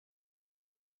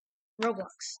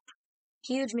Roblox.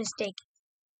 Huge mistake.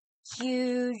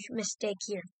 Huge mistake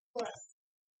here.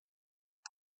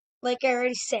 Like I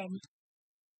already said,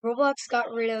 Roblox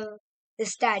got rid of the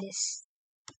status.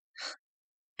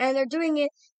 And they're doing it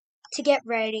to get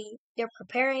ready. They're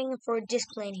preparing for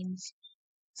display names.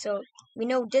 So we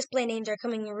know display names are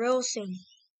coming real soon.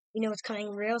 We know it's coming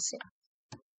real soon.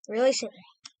 Really soon.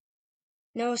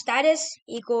 No status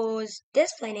equals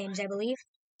display names, I believe.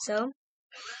 So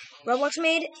Roblox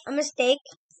made a mistake.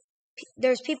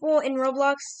 There's people in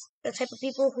Roblox, the type of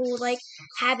people who like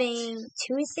having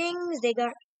two things. They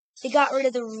got rid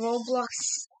of the Roblox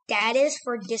status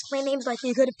for display names. Like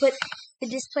you could have put the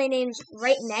display names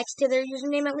right next to their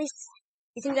username at least.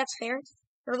 You think that's fair,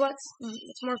 Roblox?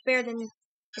 It's more fair than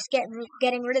just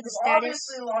getting rid of the status.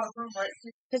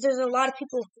 Because there's a lot of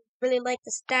people who really like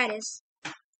the status,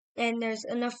 and there's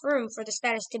enough room for the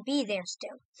status to be there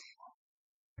still.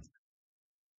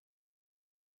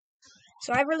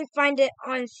 So I really find it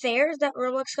unfair that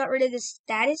Roblox got rid of the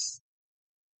status.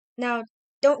 Now,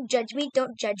 don't judge me.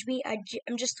 Don't judge me.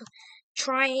 I'm just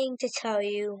trying to tell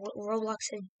you what Roblox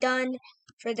has done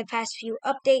for the past few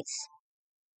updates,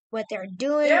 what they're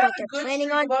doing, what they're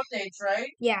planning on. Updates, right?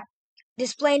 Yeah.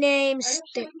 Display names,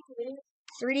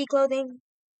 3D clothing.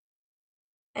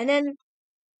 And then,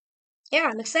 yeah,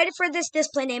 I'm excited for this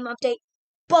display name update.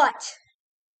 But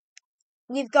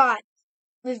we've got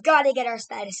to get our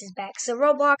statuses back. So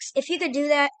Roblox, if you could do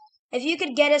that, if you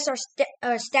could get us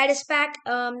our status back,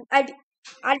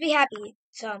 I'd be happy.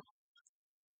 So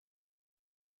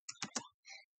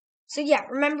yeah,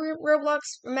 remember Roblox.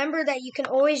 Remember that you can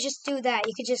always just do that.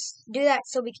 You could just do that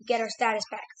so we could get our status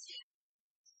back.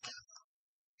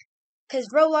 Because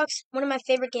Roblox, one of my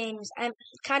favorite games. I'm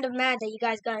kind of mad that you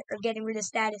guys are getting rid of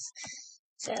status.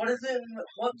 So what is it?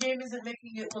 What game is it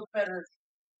making it look better?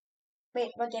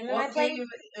 Wait, what game am I playing? What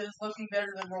game is looking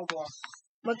better than Roblox?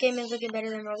 What game is looking better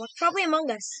than Roblox? Probably Among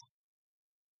Us.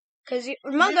 Because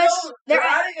Among Us, they're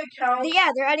adding accounts.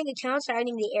 Yeah, they're adding accounts. They're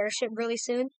adding the airship really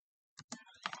soon.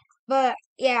 But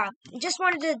yeah, just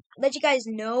wanted to let you guys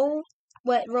know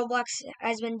what Roblox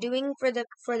has been doing for the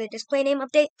display name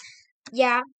update.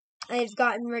 Yeah, I've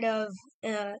gotten rid of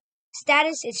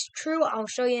status. It's true. I'll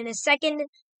show you in a second.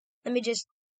 Let me just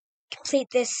complete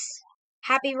this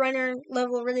happy runner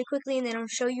level really quickly, and then I'll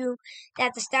show you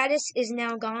that the status is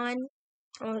now gone.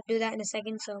 I'll do that in a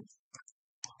second. So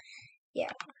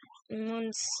yeah, in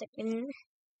 1 second.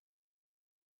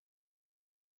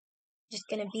 Just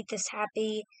gonna beat this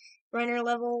happy runner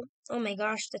level. Oh my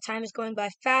gosh, the time is going by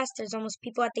fast. There's almost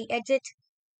people at the exit.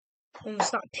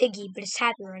 It's not Piggy, but it's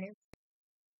Happy Runner.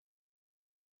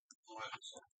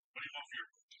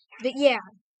 But yeah,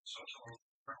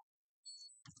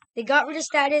 they got rid of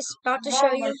status. About to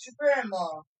show you.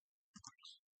 Grandma.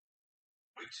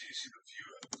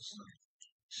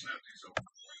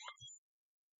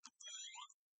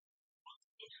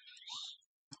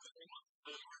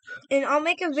 And I'll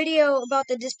make a video about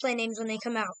the display names when they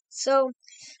come out. So,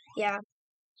 yeah.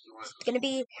 It's going to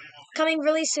be coming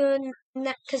really soon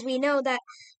because we know that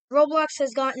Roblox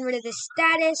has gotten rid of the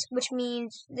status, which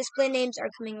means display names are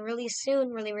coming really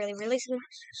soon. Really, really, really soon.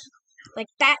 Like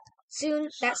that soon.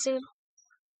 That soon.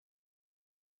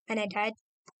 And I died.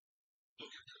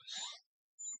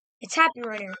 It's Happy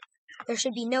Runner. There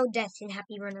should be no death in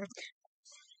Happy Runner.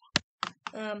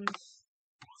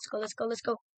 Let's go, let's go, let's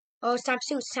go. Oh, it's times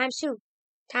 2, it's times 2.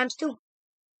 Times 2.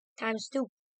 Times 2.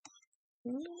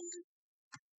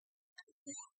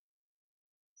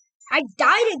 I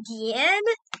died again?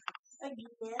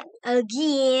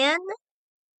 Again?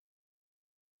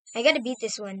 I gotta beat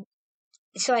this one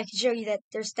so I can show you that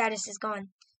their status is gone.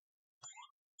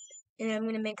 And I'm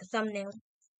gonna make a thumbnail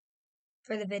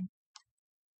for the vid.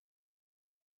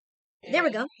 There we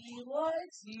go.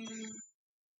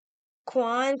 Come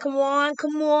on, come on,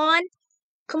 come on.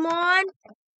 Come on.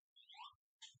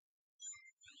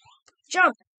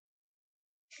 Jump.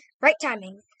 Right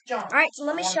timing. Jump. Alright, so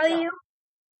let me show you.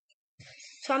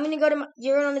 So I'm gonna go to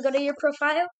you're gonna go to your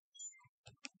profile.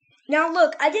 Now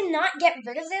look, I did not get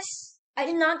rid of this. I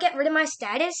did not get rid of my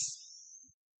status.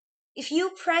 If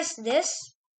you press this,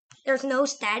 there's no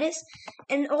status.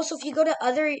 And also if you go to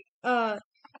other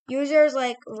users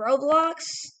like Roblox,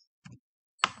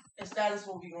 his status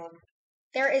will be gone.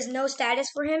 There is no status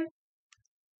for him.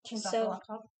 So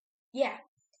yeah.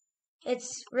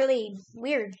 It's really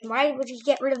weird. Why would you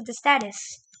get rid of the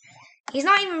status? He's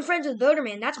not even friends with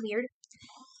Builderman. That's weird.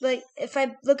 But if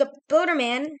I look up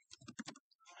Builderman,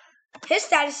 his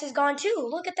status is gone too.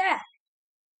 Look at that.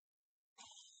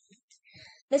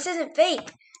 This isn't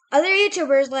fake. Other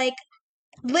YouTubers like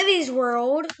Livy's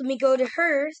World, let me go to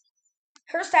hers.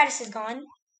 Her status is gone.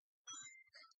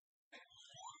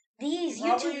 These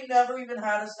Probably never even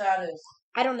had a status.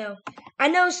 I don't know. I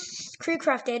know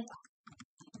Creecraft did.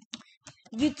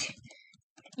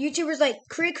 YouTubers like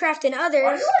Creecraft and others.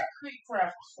 Why do you like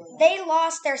Creecraft so much? They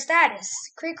lost their status.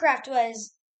 Creecraft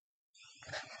was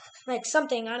like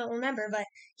something, I don't remember, but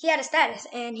he had a status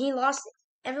and he lost it.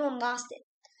 Everyone lost it.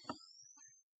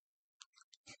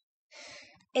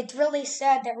 It's really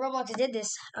sad that Roblox did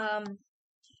this.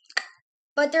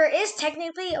 But there is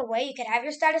technically a way you could have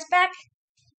your status back.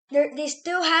 They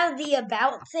still have the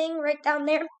about thing right down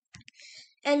there.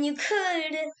 And you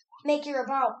could make your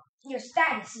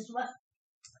status as well.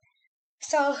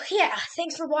 So, yeah,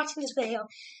 thanks for watching this video.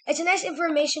 It's a nice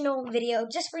informational video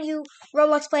just for you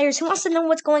Roblox players who wants to know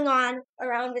what's going on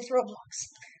around with Roblox.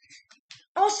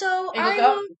 Also, hey,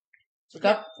 look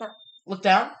up. No. Look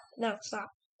down. No, stop.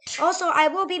 Also, I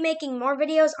will be making more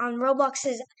videos on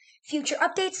Roblox's future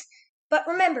updates. But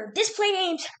remember, display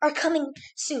names are coming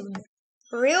soon.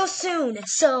 Real soon.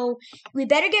 So, we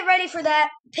better get ready for that.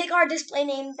 Pick our display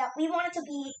name that we want it to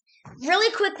be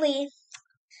really quickly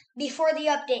before the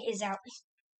update is out.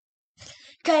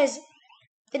 Because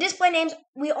the display names,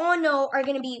 we all know, are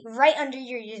going to be right under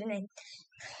your username.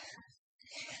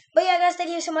 But yeah, guys, thank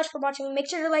you so much for watching. Make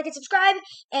sure to like and subscribe,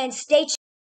 and stay tuned.